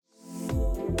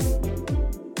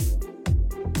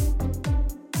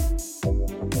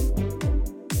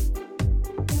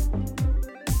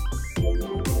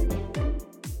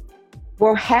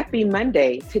Well, happy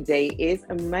Monday. Today is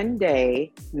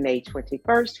Monday, May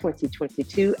 21st,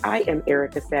 2022. I am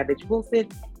Erica Savage Wilson,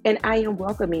 and I am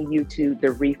welcoming you to the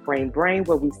Reframe Brain,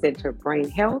 where we center brain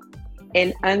health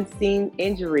and unseen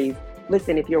injuries.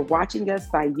 Listen, if you're watching us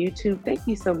by YouTube, thank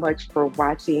you so much for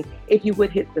watching. If you would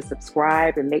hit the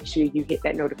subscribe and make sure you hit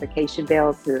that notification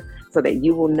bell so that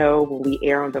you will know when we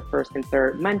air on the first and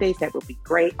third Mondays, that would be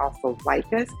great. Also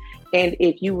like us. And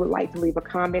if you would like to leave a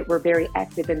comment, we're very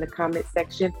active in the comment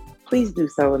section. Please do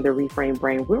so in the Reframe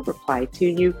Brain. We'll reply to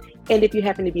you. And if you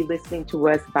happen to be listening to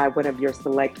us by one of your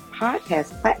select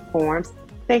podcast platforms,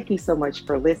 thank you so much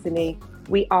for listening.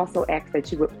 We also ask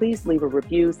that you would please leave a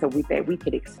review so that we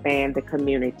could expand the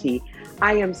community.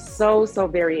 I am so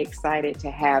very excited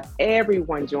to have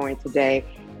everyone join today.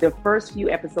 The first few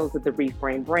episodes of the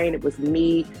Reframe Brain, it was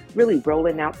me really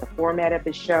rolling out the format of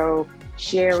the show,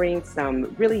 sharing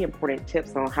some really important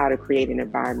tips on how to create an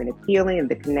environment of healing and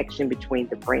the connection between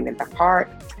the brain and the heart.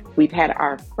 We've had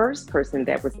our first person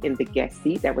that was in the guest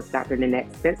seat. That was Dr.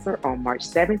 Nanette Spencer on March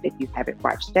 7th. If you haven't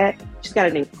watched that, she's got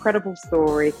an incredible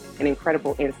story, an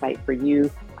incredible insight for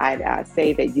you. I'd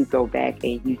say that you go back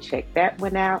and you check that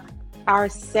one out. Our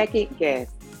second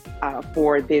guest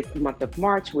for this month of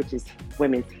March, which is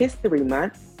Women's History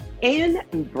Month and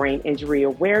Brain Injury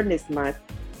Awareness Month,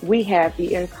 we have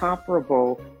the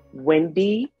incomparable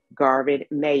Wendy Garvin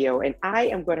Mayo. And I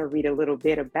am going to read a little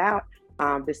bit about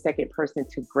the second person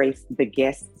to grace the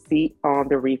guest seat on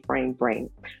the Reframe Brain.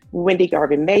 Wendy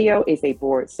Garvin Mayo is a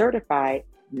board certified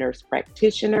nurse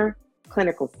practitioner,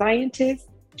 clinical scientist,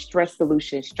 stress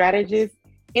solution strategist,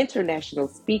 international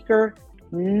speaker,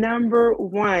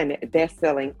 #1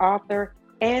 best-selling author,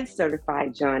 and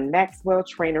certified John Maxwell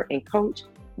trainer and coach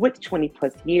with 20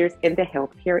 plus years in the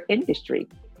healthcare industry.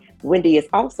 Wendy is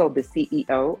also the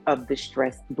CEO of the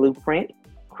Stress Blueprint,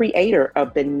 creator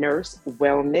of the Nurse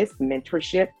Wellness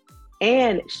Mentorship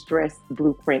and Stress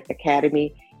Blueprint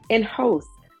Academy, and host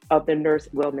of the Nurse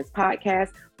Wellness Podcast,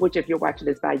 which if you're watching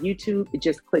this by YouTube,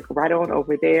 just click right on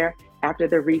over there after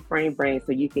the Reframe Brain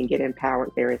so you can get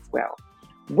empowered there as well.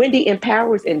 Wendy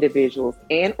empowers individuals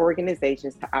and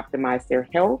organizations to optimize their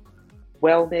health,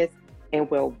 wellness, and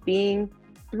well-being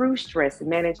through stress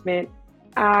management.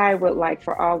 I would like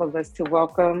for all of us to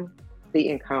welcome the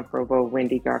incomparable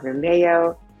Wendy Garvin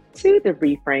Mayo to the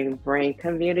Reframe Brain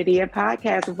community and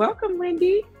podcast. Welcome,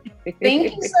 Wendy.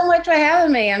 Thank you so much for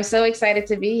having me. I'm so excited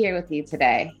to be here with you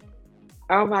today.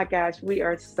 Oh my gosh, we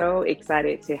are so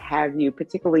excited to have you,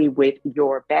 particularly with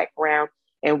your background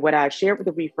and what I've shared with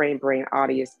the Reframe Brain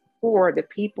audience. For the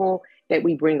people that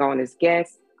we bring on as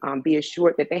guests, be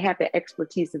assured that they have the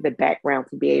expertise and the background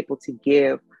to be able to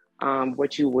give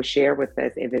what you will share with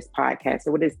us in this podcast.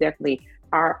 So it is definitely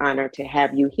our honor to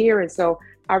have you here. And so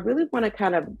I really want to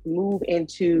kind of move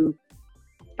into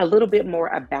a little bit more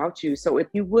about you. So if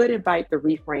you would invite the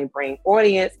Reframe Brain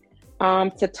audience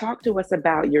to talk to us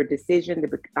about your decision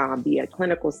to be a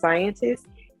clinical scientist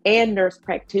and nurse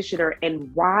practitioner, and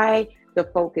why the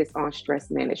focus on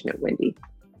stress management, Wendy.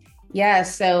 Yeah,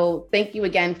 so thank you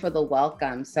again for the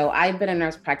welcome. So I've been a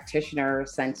nurse practitioner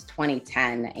since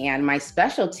 2010, and my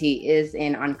specialty is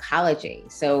in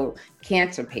oncology, so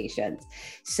cancer patients.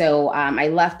 So I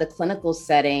left the clinical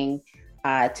setting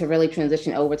to really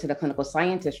transition over to the clinical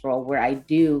scientist role, where I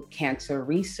do cancer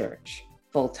research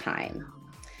full time.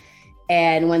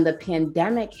 And when the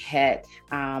pandemic hit,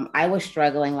 I was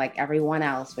struggling like everyone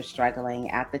else was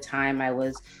struggling. At the time, I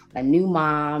was a new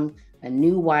mom, a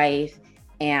new wife,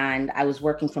 and I was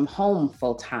working from home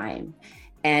full time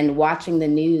and watching the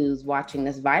news, watching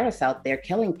this virus out there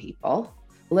killing people,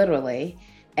 literally,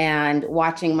 and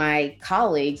watching my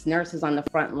colleagues, nurses on the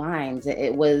front lines.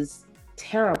 It was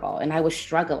terrible, and I was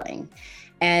struggling.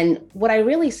 And what I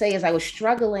really say is I was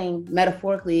struggling,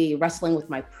 metaphorically wrestling with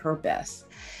my purpose,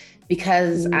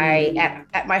 because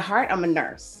at my heart, I'm a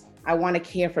nurse. I want to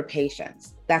care for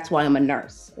patients. That's why I'm a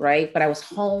nurse, right? But I was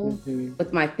home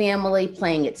with my family,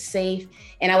 playing it safe.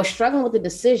 And I was struggling with the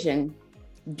decision,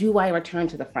 do I return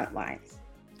to the front lines?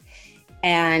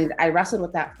 And I wrestled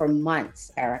with that for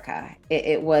months, Erica.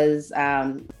 It was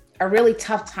a really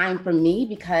tough time for me,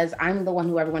 because I'm the one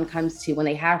who everyone comes to when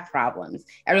they have problems.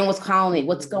 Everyone was calling me,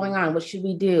 what's going on? What should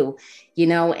we do? You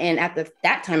know, and at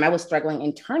that time I was struggling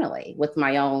internally with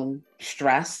my own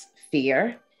stress,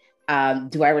 fear.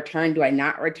 Do I return? Do I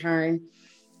not return?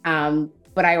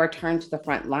 But I returned to the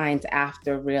front lines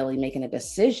after really making a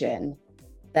decision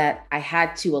that I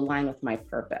had to align with my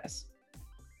purpose.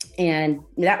 And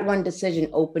that one decision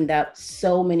opened up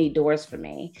so many doors for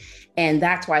me. And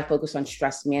that's why I focus on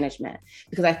stress management,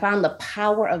 because I found the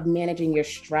power of managing your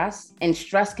stress, and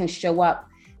stress can show up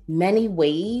many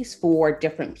ways for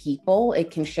different people. It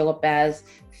can show up as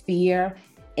fear,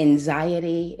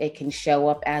 anxiety. It can show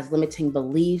up as limiting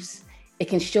beliefs. It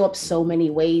can show up so many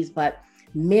ways, but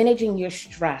managing your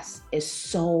stress is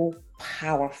so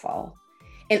powerful.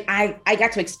 And I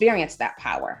got to experience that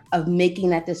power of making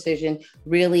that decision,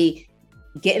 really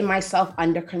getting myself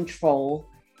under control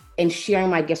and sharing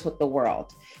my gifts with the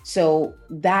world. So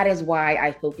that is why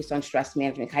I focus on stress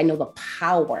management. I know the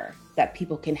power that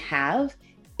people can have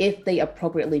if they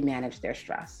appropriately manage their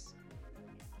stress.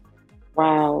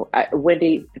 Wow.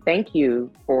 Wendy, thank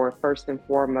you for first and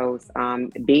foremost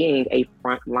being a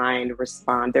frontline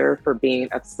responder, for being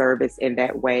of service in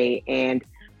that way. And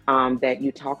that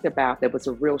you talked about, there was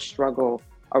a real struggle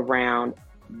around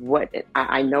what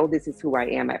I know this is who I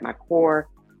am at my core,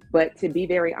 but to be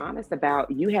very honest about,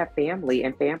 you have family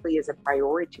and family is a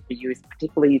priority for you.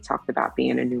 Particularly, you talked about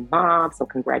being a new mom. So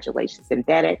congratulations in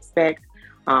that aspect,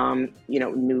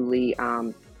 newly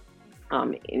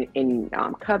in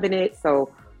covenant.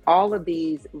 So all of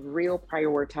these real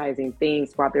prioritizing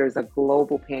things while there's a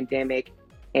global pandemic,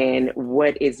 and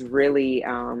what is really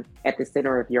at the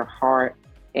center of your heart.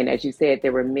 And as you said,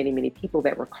 there were many, many people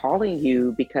that were calling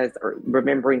you because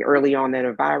remembering early on in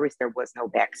the virus, there was no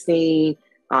vaccine.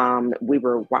 We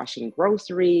were washing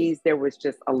groceries. There was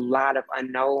just a lot of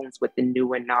unknowns with the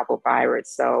new and novel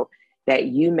virus. So that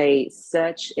you made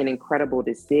such an incredible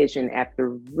decision after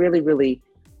really, really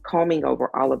combing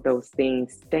over all of those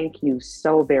things. Thank you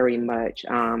so very much.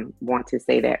 Want to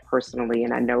say that personally,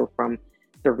 and I know from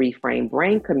the Reframe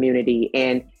Brain community.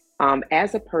 And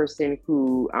as a person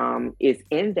who is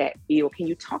in that field, can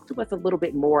you talk to us a little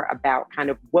bit more about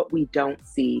kind of what we don't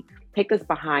see? Take us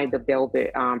behind the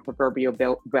proverbial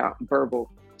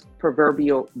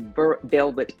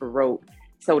velvet rope,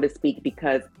 so to speak,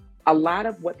 because a lot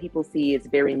of what people see is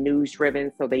very news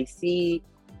driven. So they see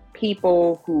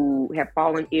people who have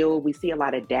fallen ill. We see a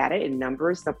lot of data and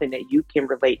numbers, something that you can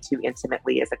relate to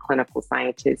intimately as a clinical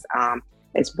scientist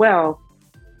as well.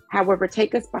 However,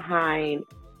 take us behind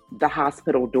the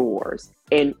hospital doors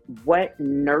and what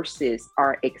nurses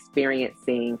are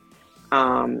experiencing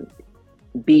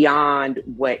beyond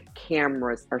what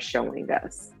cameras are showing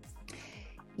us.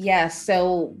 Yeah,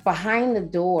 so behind the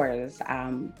doors,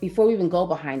 before we even go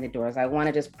behind the doors, I want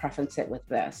to just preface it with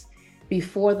this.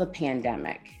 Before the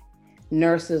pandemic,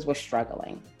 nurses were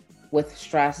struggling with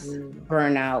stress,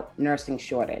 burnout, nursing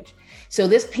shortage. So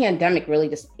this pandemic really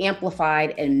just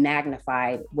amplified and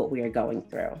magnified what we are going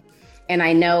through. And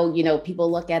I know, people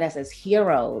look at us as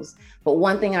heroes, but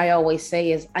one thing I always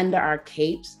say is under our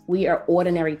capes, we are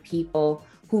ordinary people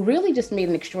who really just made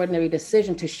an extraordinary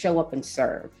decision to show up and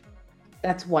serve.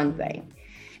 That's one thing.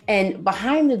 And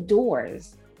behind the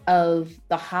doors of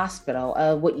the hospital,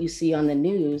 of what you see on the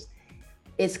news,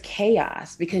 is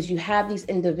chaos, because you have these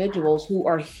individuals who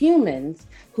are humans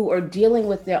who are dealing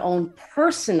with their own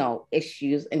personal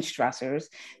issues and stressors,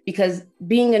 because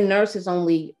being a nurse is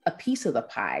only a piece of the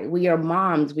pie. We are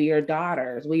moms, we are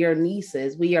daughters, we are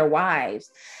nieces, we are wives.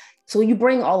 So you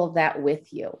bring all of that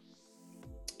with you.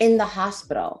 In the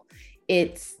hospital,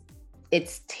 it's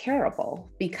terrible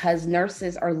because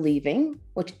nurses are leaving,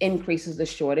 which increases the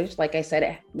shortage. Like I said,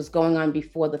 it was going on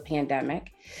before the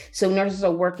pandemic. So nurses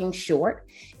are working short.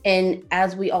 And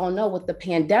as we all know, with the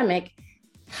pandemic,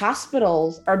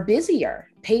 hospitals are busier.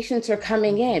 Patients are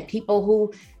coming in, people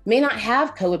who may not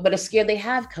have COVID, but are scared they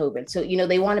have COVID. So,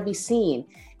 they want to be seen.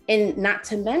 And not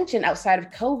to mention, outside of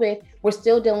COVID, we're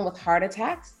still dealing with heart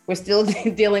attacks. We're still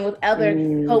dealing with other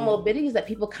comorbidities that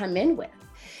people come in with.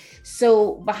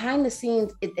 So behind the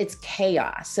scenes, it's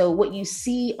chaos. So what you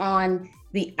see on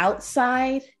the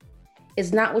outside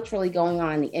is not what's really going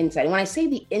on the inside. And when I say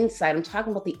the inside, I'm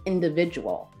talking about the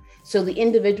individual. So the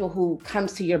individual who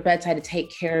comes to your bedside to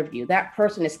take care of you, that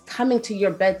person is coming to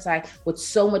your bedside with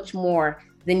so much more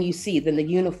than you see, than the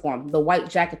uniform, the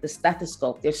white jacket, the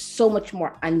stethoscope. There's so much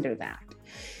more under that.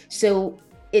 So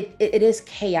it is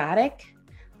chaotic.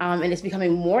 And it's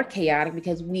becoming more chaotic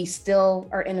because we still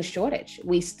are in a shortage.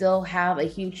 We still have a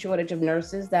huge shortage of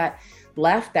nurses that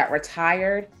left, that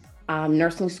retired.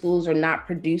 Nursing schools are not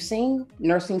producing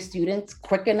nursing students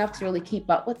quick enough to really keep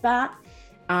up with that.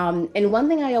 And one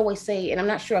thing I always say, and I'm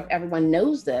not sure if everyone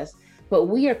knows this, but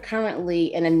we are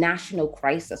currently in a national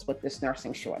crisis with this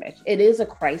nursing shortage. It is a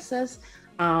crisis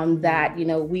that,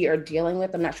 we are dealing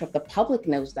with. I'm not sure if the public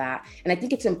knows that. And I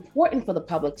think it's important for the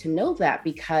public to know that,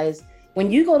 because when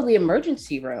you go to the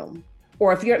emergency room,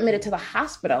 or if you're admitted to the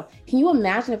hospital, can you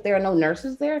imagine if there are no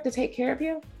nurses there to take care of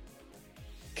you?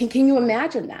 Can you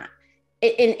imagine that?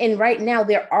 And right now,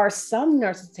 there are some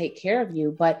nurses to take care of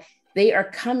you, but They are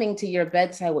coming to your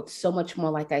bedside with so much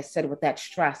more, like I said, with that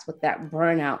stress, with that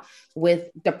burnout, with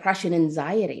depression,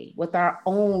 anxiety, with our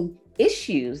own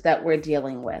issues that we're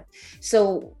dealing with.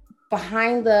 So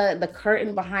behind the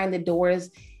curtain, behind the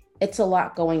doors, it's a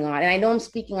lot going on. And I know I'm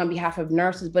speaking on behalf of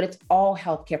nurses, but it's all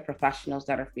healthcare professionals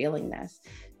that are feeling this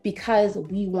because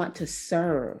we want to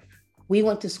serve. We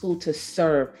went to school to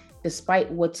serve despite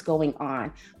what's going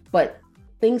on. But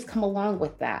things come along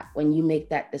with that when you make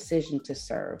that decision to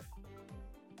serve.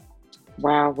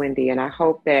 Wow, Wendy. And I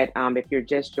hope that if you're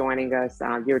just joining us,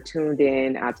 you're tuned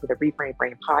in to the Reframe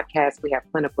Brain podcast. We have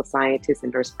clinical scientist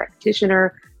and nurse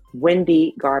practitioner,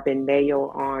 Wendy Garvin Mayo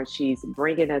on. She's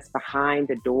bringing us behind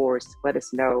the doors to let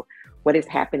us know what is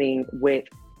happening with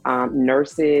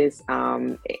nurses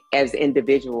as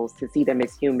individuals, to see them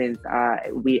as humans.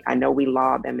 I know we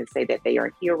laud them and say that they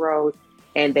are heroes,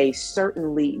 and they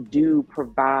certainly do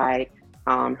provide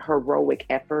heroic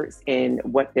efforts in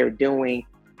what they're doing.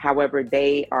 However,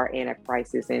 they are in a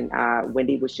crisis. And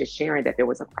Wendy was just sharing that there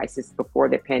was a crisis before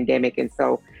the pandemic. And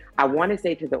so I want to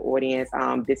say to the audience,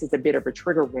 this is a bit of a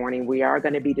trigger warning. We are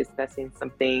going to be discussing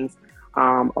some things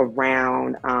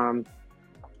around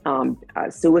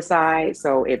suicide.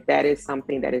 So if that is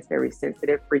something that is very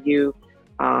sensitive for you,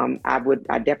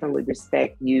 I definitely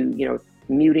respect you,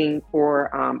 muting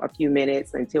for a few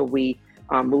minutes until we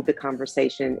move the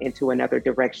conversation into another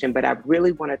direction. But I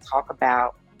really want to talk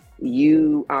about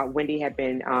you, Wendy, have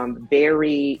been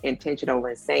very intentional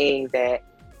in saying that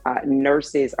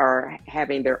nurses are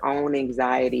having their own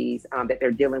anxieties that they're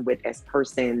dealing with as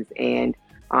persons, and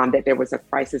that there was a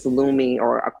crisis looming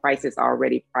or a crisis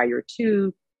already prior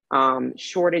to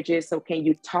shortages. So can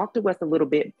you talk to us a little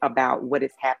bit about what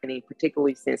is happening,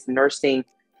 particularly since nursing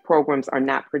programs are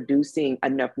not producing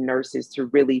enough nurses to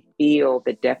really fill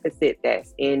the deficit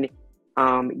that's in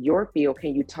your field?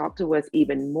 Can you talk to us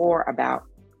even more about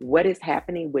what is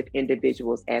happening with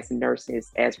individuals as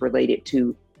nurses as related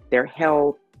to their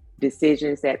health,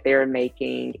 decisions that they're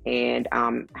making, and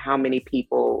how many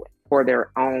people for their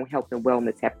own health and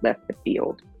wellness have left the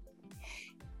field?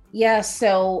 Yeah,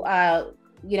 so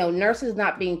nurses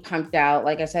not being pumped out,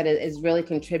 like I said, is really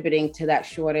contributing to that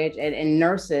shortage. And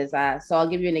nurses, so I'll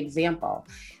give you an example.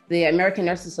 The American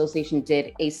Nurses Association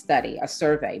did a study, a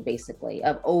survey basically,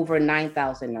 of over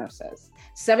 9,000 nurses.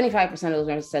 75% of those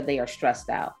nurses said they are stressed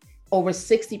out. Over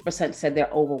 60% said they're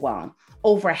overwhelmed.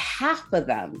 Over half of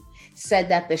them said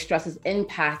that the stress is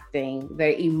impacting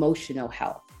their emotional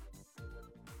health.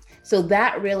 So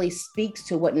that really speaks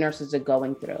to what nurses are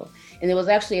going through. And there was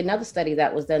actually another study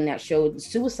that was done that showed the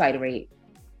suicide rate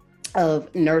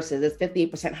of nurses is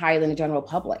 58% higher than the general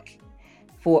public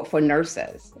for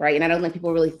nurses, right? And I don't think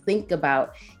people really think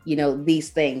about,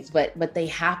 these things, but they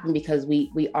happen because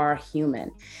we are human.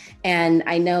 And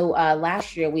I know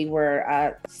last year we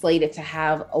were slated to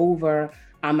have over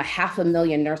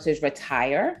 500,000 nurses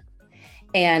retire.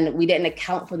 And we didn't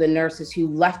account for the nurses who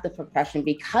left the profession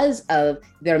because of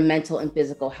their mental and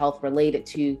physical health related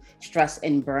to stress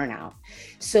and burnout.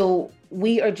 So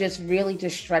we are just really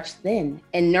stretched thin,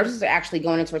 and nurses are actually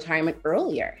going into retirement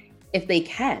earlier if they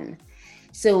can.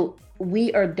 So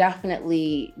we are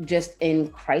definitely just in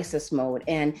crisis mode.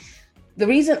 And the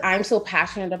reason I'm so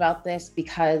passionate about this,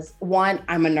 because one,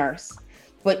 I'm a nurse,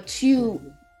 but two,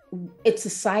 it's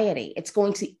society. It's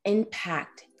going to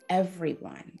impact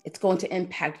everyone. It's going to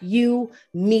impact you,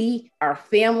 me, our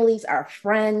families, our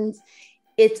friends.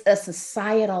 It's a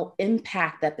societal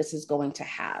impact that this is going to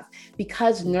have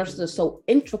because nurses are so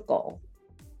integral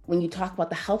when you talk about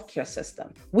the healthcare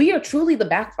system. We are truly the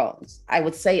backbones, I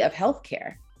would say, of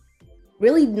healthcare.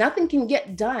 Really, nothing can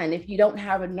get done if you don't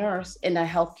have a nurse in a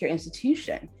healthcare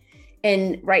institution.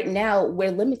 And right now,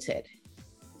 we're limited.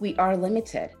 We are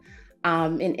limited.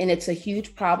 And it's a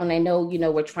huge problem. I know,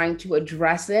 we're trying to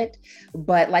address it,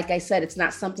 but like I said, it's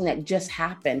not something that just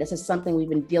happened. This is something we've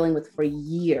been dealing with for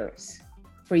years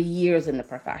in the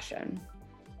profession.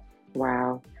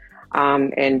 Wow.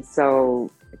 And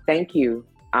so thank you.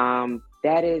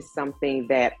 That is something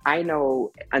that I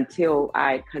know until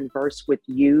I conversed with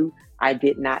you, I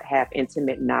did not have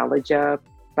intimate knowledge of,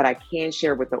 but I can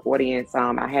share with the audience.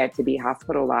 I had to be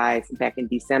hospitalized back in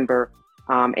December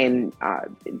and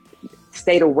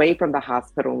stayed away from the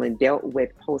hospital and dealt with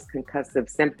post-concussive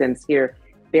symptoms here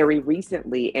very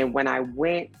recently. And when I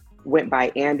went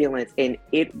by ambulance, and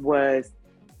it was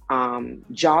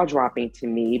jaw-dropping to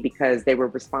me because they were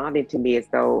responding to me as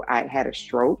though I had a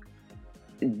stroke.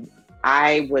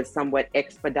 I was somewhat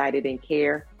expedited in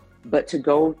care, but to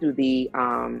go through the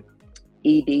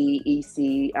ED,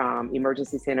 EC,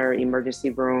 emergency center,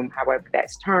 emergency room, however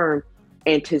that's termed,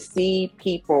 And to see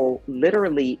people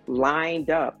literally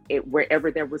lined up at wherever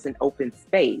there was an open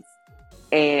space,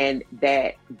 and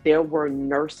that there were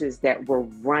nurses that were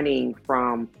running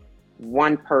from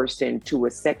one person to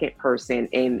a second person,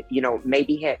 and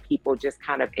maybe had people just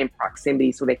kind of in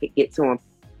proximity so they could get to them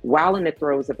while in the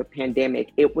throes of a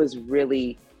pandemic. It was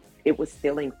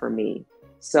filling for me.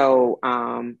 So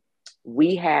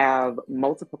we have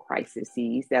multiple crises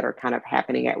that are kind of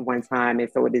happening at one time,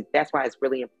 and so that's why it's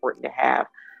really important to have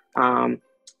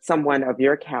someone of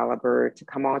your caliber to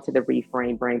come on to the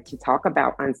Reframe Brain to talk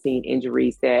about unseen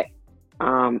injuries that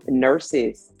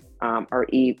nurses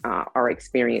are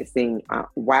experiencing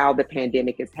while the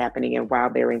pandemic is happening and while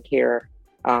they're in care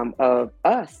of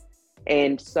us.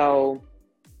 And so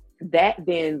that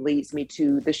then leads me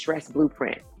to the stress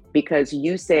blueprint, because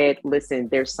you said, listen,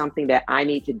 there's something that I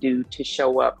need to do to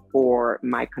show up for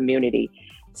my community.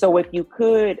 So if you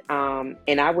could,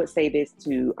 and I would say this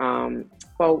to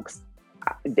folks,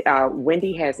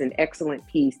 Wendy has an excellent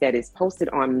piece that is posted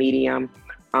on Medium.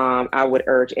 I would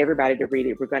urge everybody to read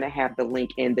it. We're going to have the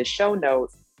link in the show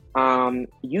notes.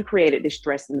 You created the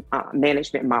stress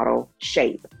management model,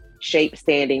 SHAPE. SHAPE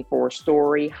standing for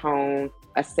story, hone,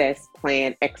 assess,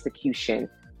 plan, execution.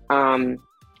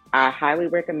 I highly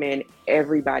recommend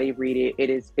everybody read it. It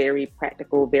is very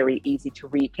practical, very easy to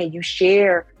read. Can you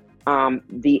share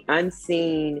the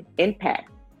unseen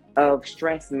impact of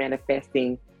stress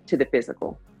manifesting to the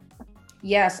physical?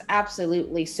 Yes,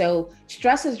 absolutely. So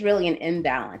stress is really an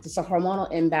imbalance. It's a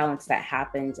hormonal imbalance that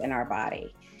happens in our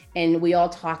body. And we all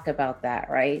talk about that,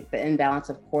 right? The imbalance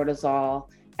of cortisol,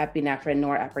 epinephrine,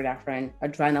 norepinephrine,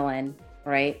 adrenaline,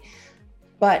 right?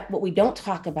 But what we don't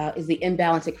talk about is the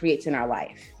imbalance it creates in our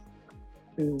life.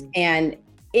 And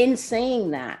in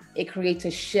saying that, it creates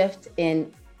a shift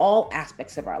in all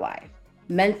aspects of our life: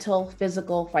 mental,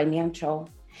 physical, financial.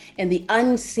 And the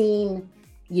unseen,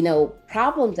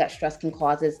 problems that stress can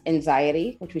cause is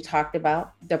anxiety, which we talked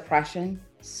about, depression,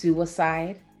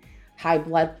 suicide, high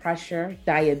blood pressure,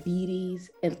 diabetes,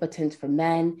 impotence for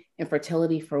men,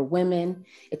 infertility for women.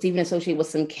 It's even associated with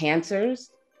some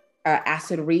cancers,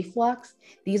 acid reflux.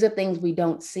 These are things we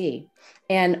don't see.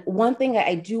 And one thing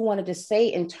I do wanted to say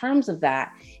in terms of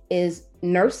that is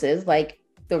nurses, like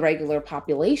the regular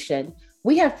population,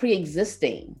 we have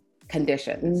pre-existing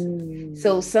conditions.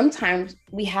 So sometimes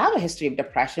we have a history of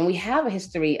depression, we have a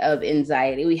history of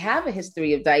anxiety, we have a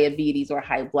history of diabetes or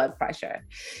high blood pressure.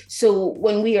 So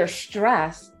when we are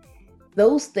stressed,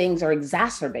 those things are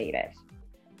exacerbated.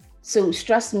 So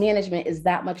stress management is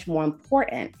that much more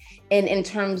important. And in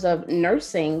terms of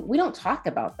nursing, we don't talk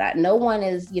about that. No one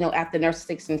is, at the nurse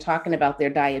station talking about their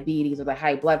diabetes or the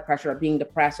high blood pressure or being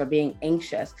depressed or being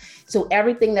anxious. So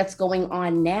everything that's going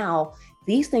on now,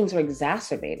 these things are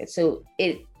exacerbated. So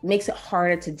it makes it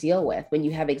harder to deal with when you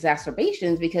have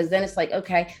exacerbations, because then it's like,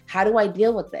 okay, how do I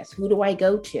deal with this? Who do I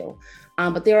go to?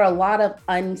 But there are a lot of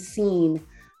unseen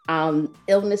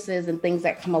illnesses and things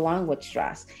that come along with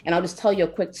stress. And I'll just tell you a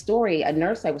quick story. A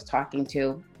nurse I was talking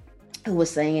to who was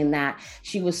saying that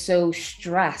she was so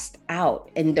stressed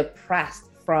out and depressed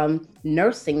from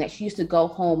nursing that she used to go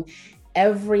home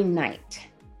every night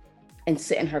and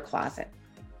sit in her closet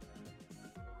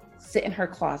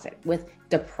with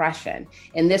depression.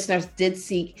 And this nurse did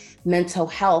seek mental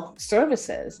health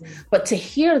services. But to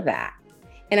hear that,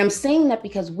 and I'm saying that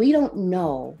because we don't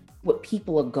know what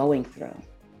people are going through.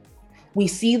 We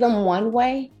see them one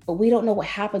way, but we don't know what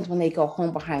happens when they go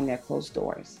home behind their closed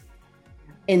doors.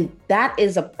 And that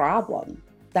is a problem.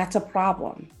 That's a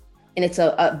problem. And it's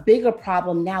a bigger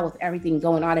problem now with everything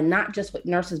going on, and not just with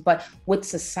nurses, but with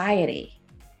society.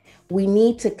 We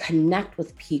need to connect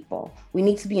with people. We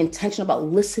need to be intentional about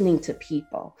listening to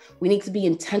people. We need to be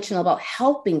intentional about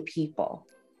helping people.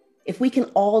 If we can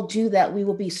all do that, we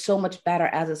will be so much better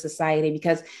as a society,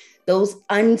 because those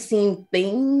unseen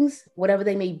things, whatever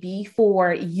they may be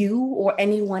for you or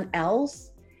anyone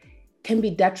else, can be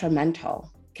detrimental,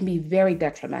 can be very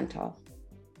detrimental.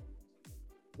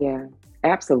 Yeah,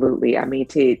 absolutely. I mean,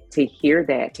 to hear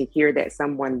that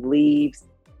someone leaves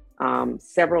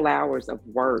several hours of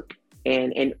work,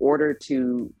 and in order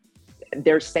to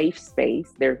their safe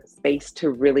space, their space to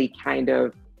really kind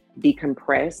of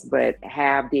decompress, but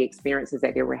have the experiences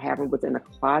that they were having within a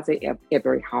closet of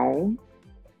their home.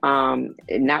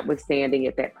 Notwithstanding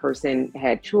if that person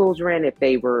had children, if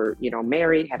they were,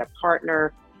 married, had a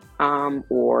partner,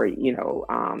 or,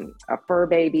 a fur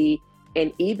baby.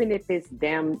 And even if it's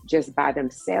them just by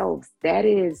themselves, that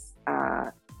is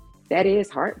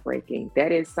heartbreaking.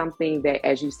 That is something that,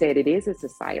 as you said, it is a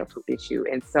societal issue.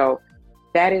 And so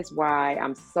that is why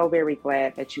I'm so very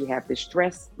glad that you have the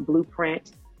stress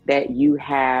blueprint. that you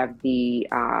have the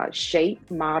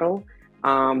SHAPE model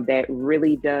that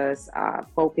really does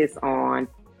focus on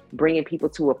bringing people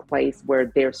to a place where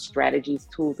their strategies,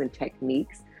 tools, and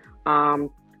techniques.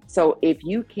 So if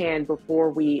you can, before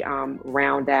we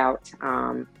round out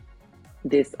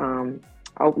this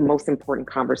most important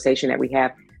conversation that we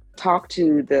have, talk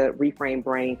to the Reframe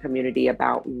Brain community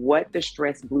about what the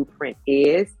stress blueprint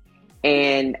is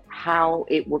and how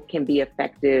it can be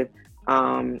effective,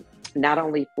 not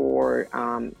only for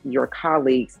your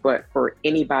colleagues, but for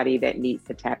anybody that needs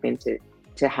to tap into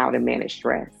how to manage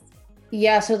stress.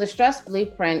 Yeah, so the Stress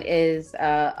Blueprint is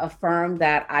a firm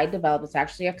that I developed. It's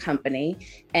actually a company,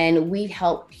 and we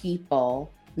help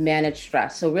people manage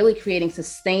stress. So really creating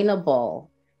sustainable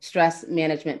stress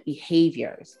management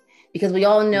behaviors. Because we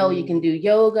all know you can do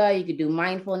yoga, you can do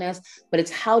mindfulness, but it's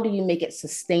how do you make it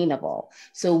sustainable?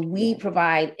 So we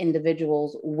provide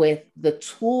individuals with the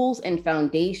tools and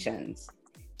foundations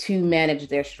to manage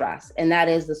their stress. And that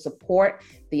is the support,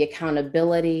 the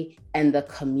accountability, and the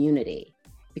community.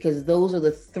 Because those are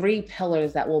the three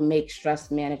pillars that will make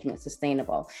stress management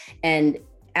sustainable. And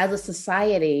as a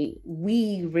society,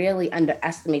 we really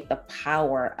underestimate the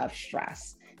power of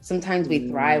stress. Sometimes we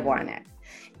thrive on it.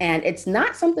 And it's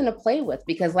not something to play with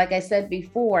because, like I said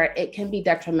before, it can be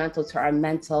detrimental to our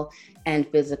mental and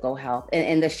physical health.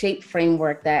 And the SHAPE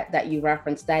framework that you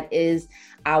referenced, that is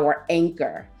our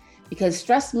anchor. Because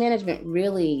stress management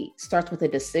really starts with a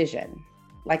decision.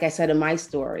 Like I said in my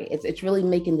story, it's really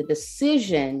making the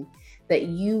decision that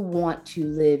you want to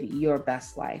live your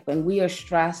best life. When we are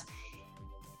stressed,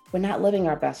 we're not living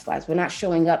our best lives. We're not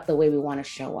showing up the way we want to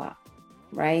show up,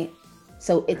 right?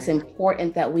 So it's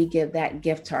important that we give that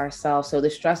gift to ourselves. So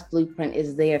the Stress Blueprint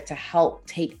is there to help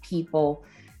take people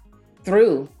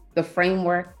through the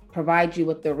framework, provide you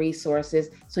with the resources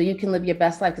so you can live your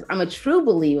best life. Because I'm a true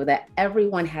believer that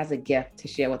everyone has a gift to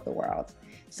share with the world.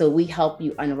 So we help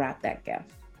you unwrap that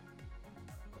gift.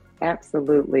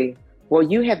 Absolutely. Well,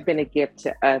 you have been a gift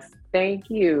to us. Thank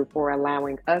you for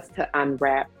allowing us to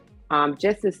unwrap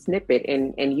just a snippet.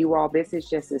 And you all, this is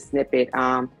just a snippet.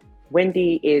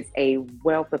 Wendy is a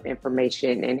wealth of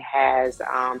information and has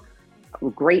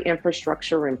great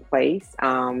infrastructure in place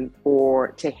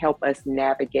to help us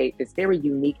navigate this very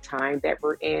unique time that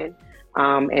we're in.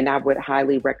 And I would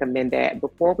highly recommend that.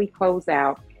 Before we close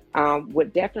out,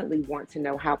 would definitely want to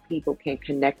know how people can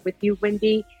connect with you,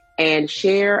 Wendy, and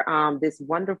share this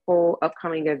wonderful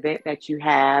upcoming event that you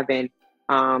have and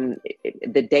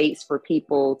the dates for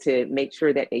people to make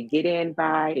sure that they get in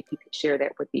by, if you could share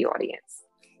that with the audience.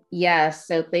 Yes,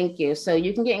 so thank you. So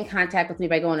you can get in contact with me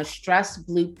by going to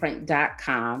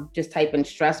stressblueprint.com. Just type in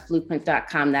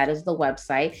stressblueprint.com. That is the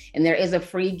website. And there is a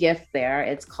free gift there.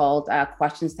 It's called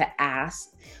Questions to Ask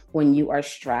When You Are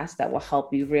Stressed. That will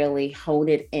help you really hone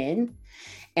it in.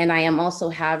 And I am also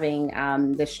having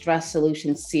the Stress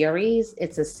Solution Series.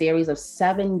 It's a series of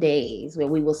 7 days where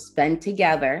we will spend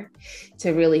together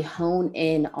to really hone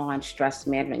in on stress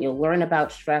management. You'll learn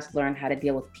about stress, learn how to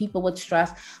deal with people with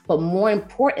stress, but more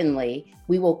importantly,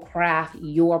 we will craft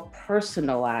your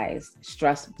personalized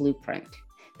stress blueprint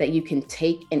that you can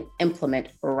take and implement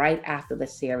right after the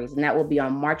series. And that will be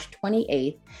on March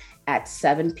 28th at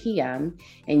 7 p.m.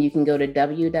 And you can go to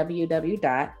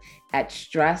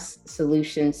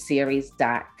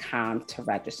www.stresssolutionseries.com to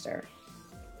register.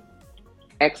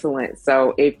 Excellent.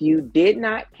 So if you did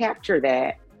not capture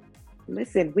that,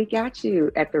 listen, we got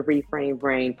you at the Reframe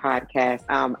Brain podcast.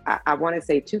 I want to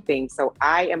say two things. So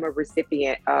I am a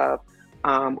recipient of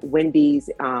Wendy's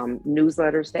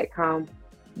newsletters that come.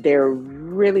 They're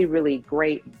really, really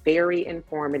great, very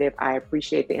informative. I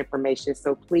appreciate the information.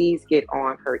 So please get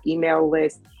on her email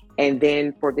list. And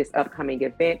then for this upcoming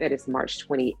event that is March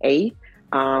 28th,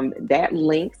 that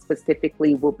link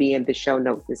specifically will be in the show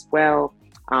notes as well.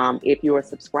 If you're a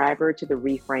subscriber to the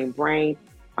Reframe Brain,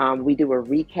 we do a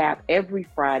recap every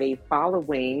Friday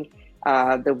following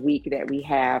the week that we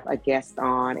have a guest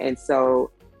on. And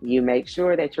so you make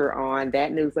sure that you're on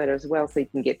that newsletter as well so you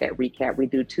can get that recap. We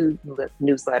do 2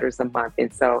 newsletters a month.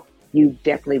 And so you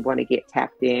definitely want to get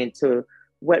tapped into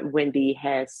what Wendy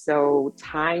has so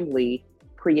timely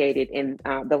created. And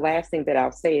the last thing that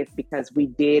I'll say is because we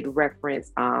did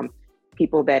reference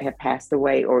people that have passed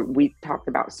away, or we talked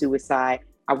about suicide,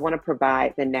 I want to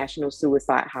provide the National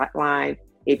Suicide Hotline.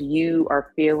 If you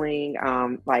are feeling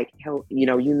like,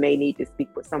 you may need to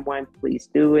speak with someone, please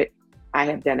do it. I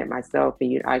have done it myself,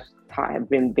 and I have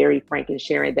been very frank in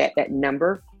sharing that. That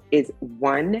number is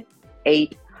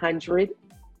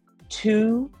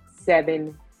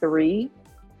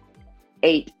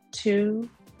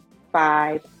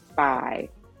 1-800-273-8255.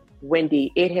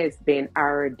 Wendy, it has been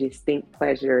our distinct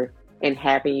pleasure and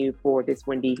having you for this,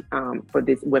 Wendy, for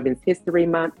this Women's History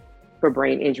Month, for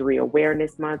Brain Injury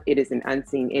Awareness Month. It is an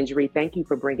unseen injury. Thank you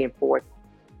for bringing forth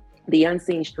the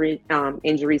unseen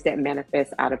injuries that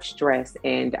manifest out of stress.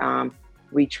 And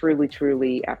we truly,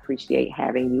 truly appreciate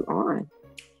having you on.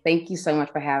 Thank you so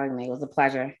much for having me. It was a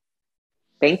pleasure.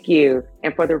 Thank you.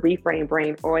 And for the Reframe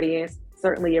Brain audience,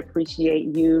 certainly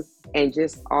appreciate you. And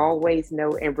just always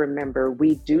know and remember,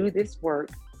 we do this work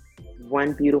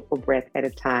one beautiful breath at a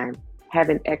time. Have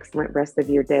an excellent rest of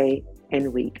your day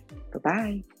and week.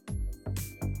 Bye-bye.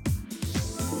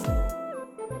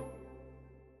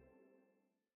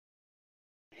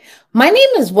 My name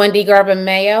is Wendy Garvin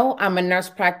Mayo. I'm a nurse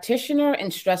practitioner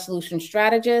and stress solution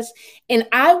strategist, and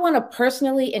I want to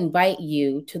personally invite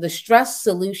you to the Stress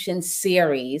Solutions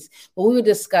series, where we will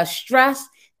discuss stress,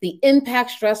 the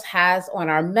impact stress has on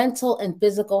our mental and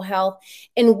physical health,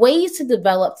 and ways to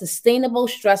develop sustainable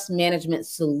stress management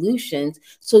solutions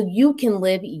so you can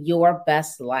live your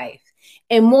best life.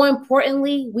 And more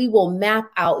importantly, we will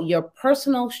map out your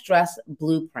personal stress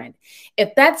blueprint.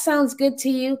 If that sounds good to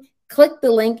you, click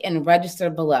the link and register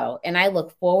below, and I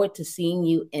look forward to seeing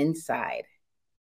you inside.